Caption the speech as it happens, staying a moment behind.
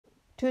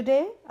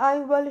Today I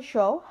will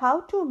show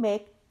how to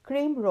make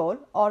cream roll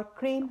or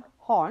cream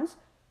horns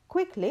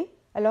quickly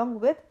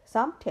along with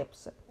some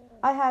tips.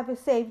 I have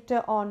saved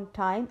on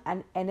time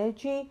and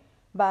energy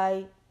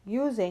by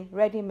using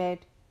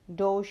ready-made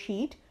dough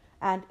sheet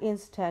and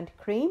instant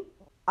cream.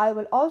 I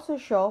will also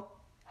show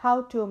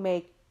how to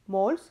make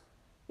molds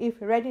if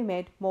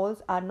ready-made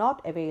molds are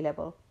not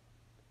available.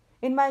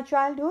 In my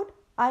childhood,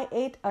 I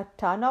ate a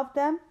ton of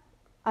them.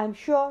 I'm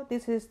sure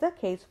this is the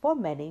case for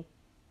many.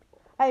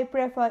 I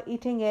prefer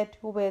eating it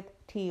with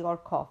tea or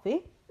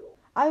coffee.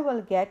 I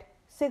will get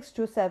 6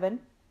 to 7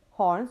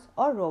 horns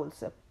or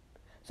rolls.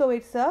 So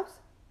it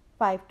serves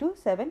 5 to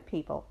 7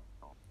 people.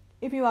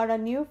 If you are a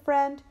new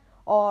friend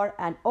or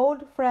an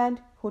old friend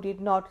who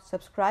did not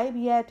subscribe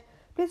yet,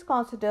 please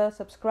consider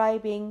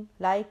subscribing,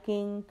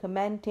 liking,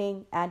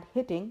 commenting and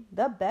hitting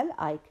the bell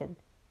icon.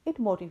 It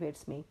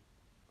motivates me.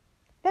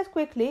 Let's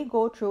quickly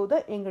go through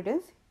the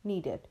ingredients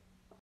needed.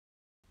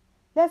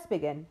 Let's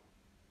begin.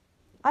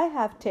 I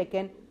have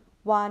taken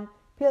one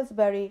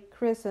Pillsbury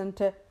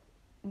crescent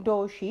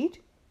dough sheet,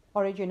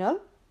 original.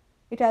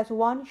 It has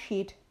one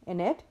sheet in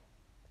it.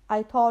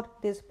 I thawed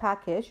this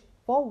package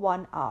for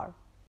 1 hour.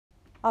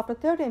 After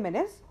 30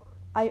 minutes,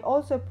 I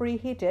also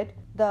preheated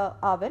the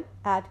oven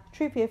at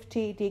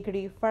 350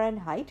 degree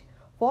Fahrenheit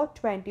for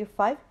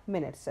 25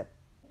 minutes.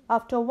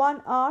 After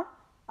 1 hour,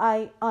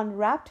 I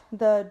unwrapped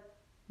the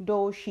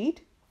dough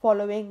sheet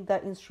following the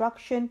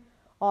instruction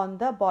on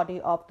the body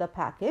of the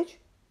package.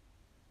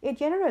 It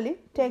generally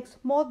takes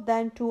more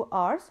than 2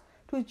 hours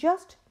to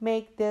just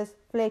make this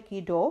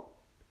flaky dough.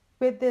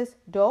 With this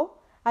dough,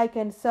 I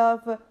can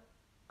serve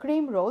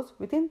cream rolls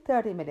within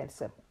 30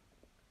 minutes.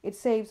 It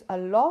saves a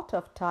lot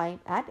of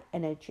time and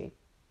energy.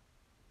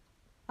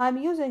 I'm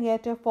using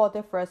it for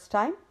the first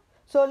time,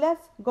 so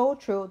let's go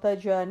through the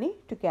journey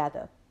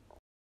together.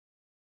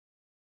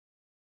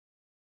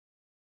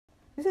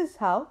 This is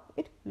how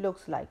it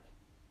looks like.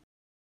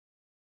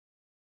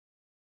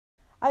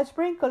 I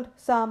sprinkled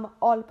some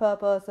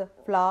all-purpose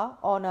flour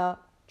on a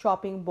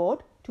chopping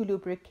board to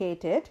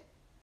lubricate it.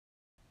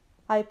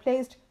 I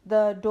placed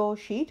the dough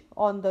sheet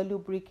on the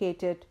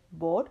lubricated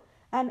board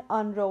and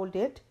unrolled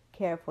it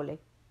carefully.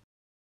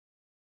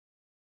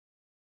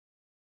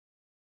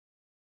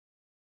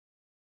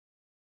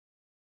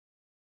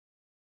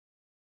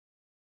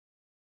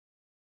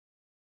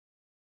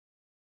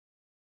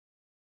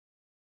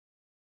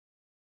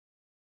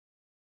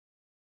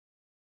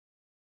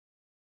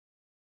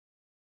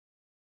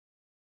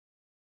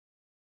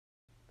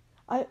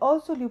 I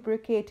also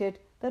lubricated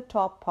the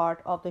top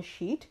part of the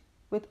sheet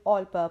with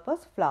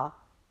all-purpose flour.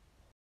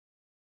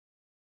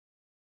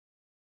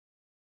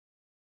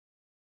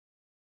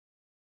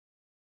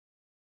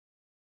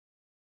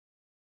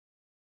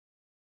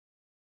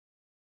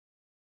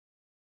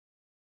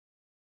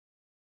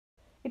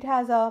 It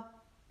has a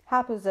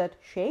haphazard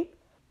shape,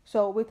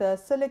 so with a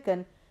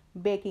silicone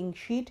baking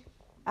sheet,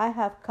 I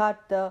have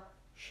cut the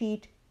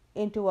sheet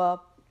into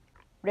a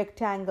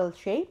rectangle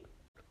shape.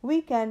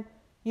 We can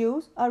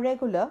use a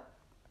regular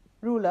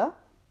ruler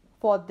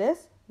for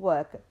this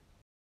work.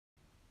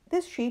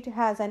 This sheet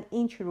has an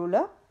inch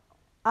ruler.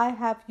 I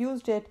have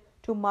used it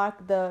to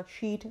mark the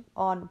sheet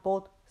on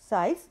both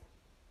sides.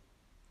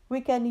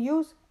 We can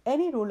use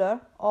any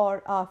ruler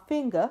or a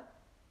finger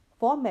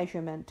for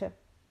measurement.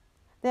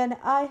 Then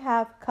I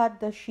have cut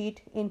the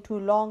sheet into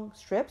long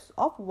strips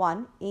of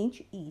 1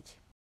 inch each.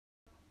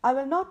 I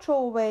will not throw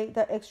away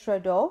the extra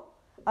dough.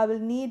 I will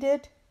knead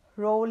it,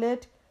 roll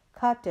it,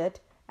 cut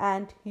it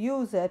and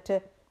use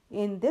it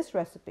in this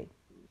recipe.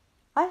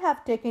 I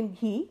have taken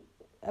ghee,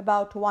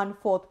 about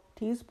 1/4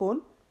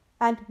 teaspoon,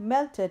 and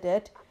melted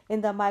it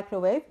in the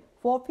microwave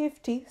for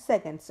 50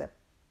 seconds.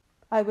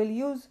 I will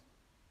use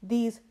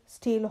these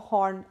steel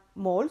horn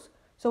molds,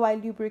 so I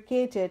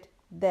lubricated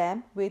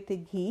them with the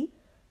ghee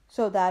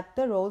so that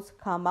the rolls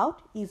come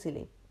out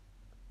easily.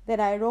 Then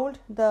I rolled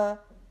the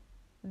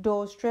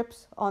dough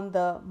strips on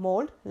the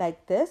mold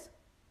like this.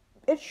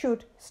 It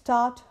should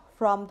start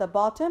from the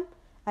bottom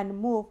and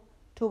move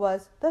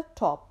towards the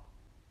top.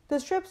 The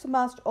strips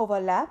must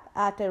overlap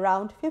at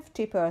around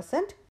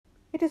 50%.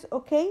 It is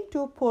okay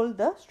to pull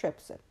the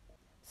strips.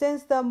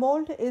 Since the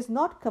mold is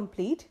not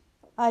complete,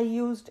 I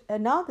used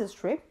another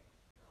strip.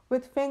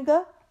 With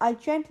finger, I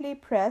gently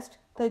pressed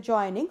the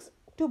joinings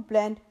to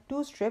blend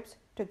 2 strips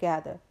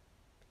together.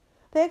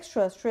 The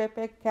extra strip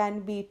can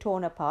be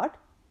torn apart.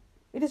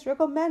 It is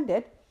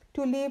recommended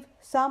to leave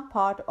some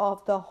part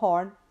of the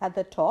horn at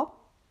the top.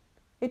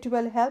 It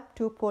will help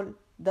to pull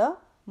the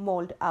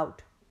mold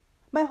out.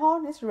 My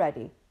horn is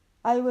ready.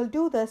 I will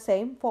do the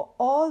same for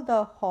all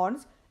the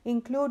horns,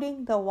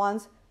 including the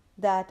ones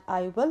that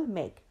I will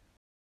make.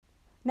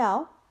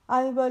 Now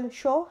I will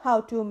show how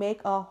to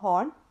make a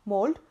horn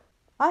mold.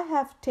 I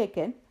have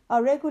taken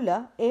a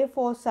regular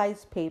A4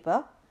 size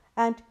paper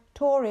and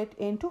tore it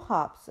into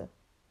halves.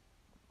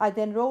 I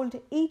then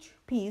rolled each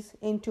piece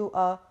into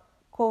a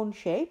cone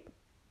shape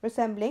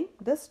resembling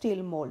the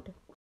steel mold.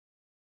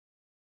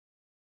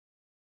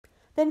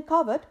 Then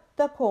covered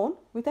the cone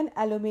with an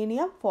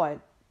aluminium foil.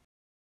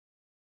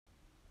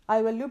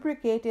 I will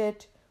lubricate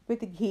it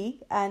with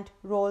ghee and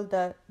roll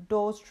the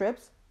dough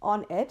strips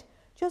on it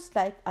just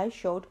like I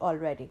showed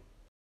already.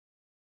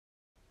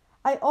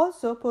 I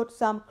also put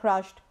some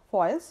crushed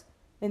foils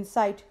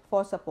inside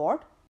for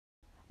support.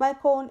 My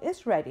cone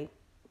is ready.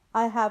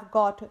 I have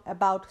got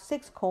about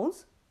 6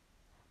 cones.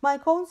 My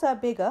cones are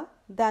bigger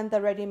than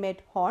the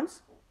ready-made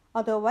horns,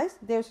 otherwise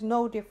there's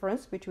no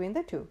difference between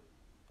the two.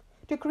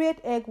 To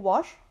create egg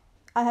wash,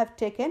 I have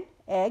taken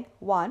egg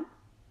 1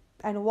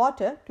 and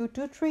water 2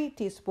 to 3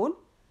 teaspoons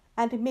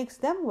and mix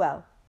them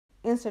well.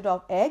 Instead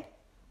of egg,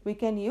 we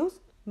can use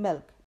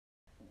milk.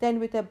 Then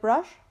with a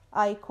brush,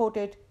 I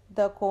coated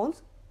the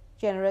cones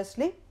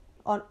generously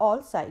on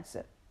all sides.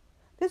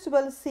 This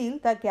will seal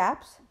the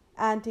gaps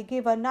and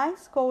give a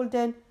nice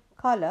golden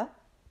color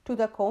to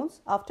the cones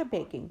after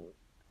baking.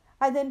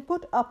 I then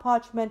put a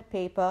parchment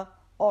paper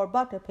or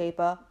butter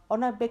paper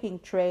on a baking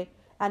tray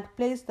and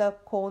place the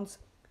cones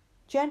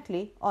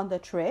gently on the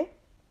tray.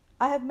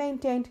 I have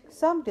maintained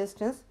some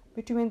distance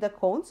between the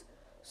cones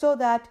so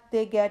that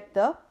they get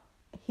the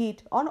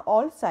heat on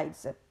all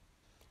sides.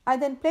 I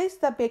then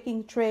placed the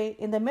baking tray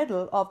in the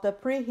middle of the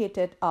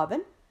preheated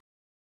oven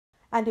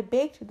and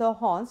baked the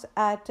horns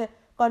at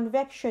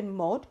convection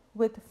mode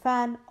with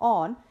fan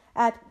on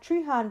at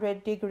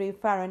 300 degree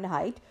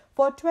Fahrenheit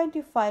for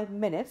 25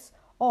 minutes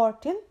or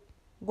till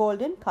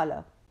golden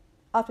color.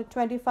 After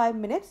 25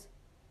 minutes,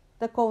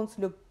 the cones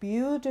look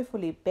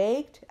beautifully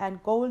baked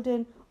and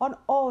golden on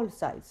all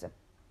sides.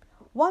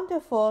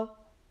 Wonderful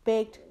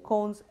baked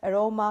cones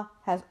aroma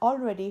has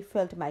already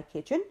filled my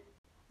kitchen.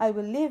 I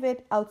will leave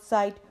it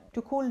outside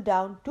to cool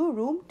down to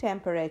room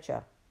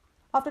temperature.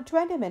 After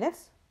 20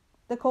 minutes,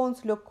 the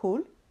cones look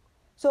cool,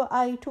 so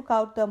I took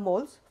out the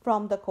molds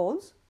from the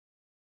cones.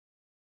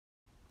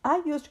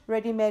 I used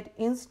ready-made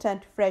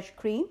instant fresh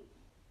cream.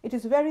 It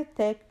is very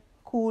thick,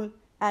 cool,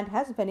 and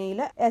has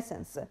vanilla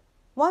essence.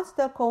 Once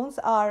the cones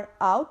are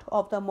out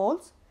of the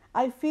molds,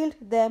 I filled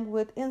them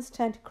with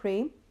instant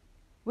cream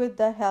with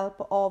the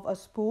help of a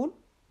spoon.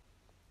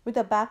 With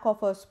the back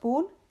of a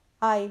spoon,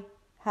 I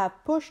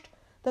have pushed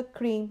the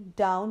cream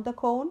down the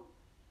cone.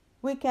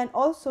 We can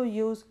also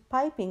use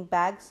piping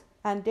bags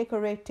and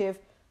decorative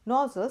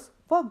nozzles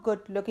for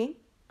good-looking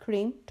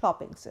cream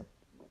toppings.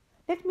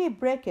 Let me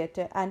break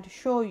it and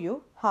show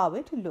you how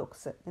it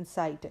looks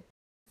inside.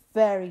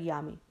 Very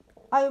yummy.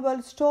 I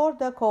will store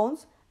the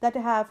cones that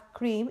have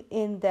cream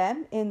in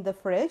them in the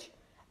fridge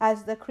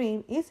as the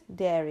cream is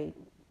dairy.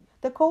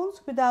 The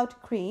cones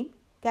without cream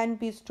can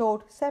be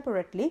stored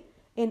separately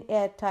in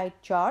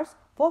airtight jars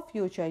for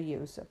future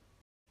use.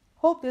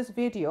 Hope this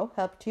video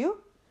helped you.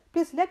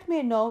 Please let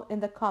me know in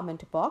the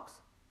comment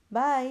box.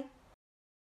 Bye.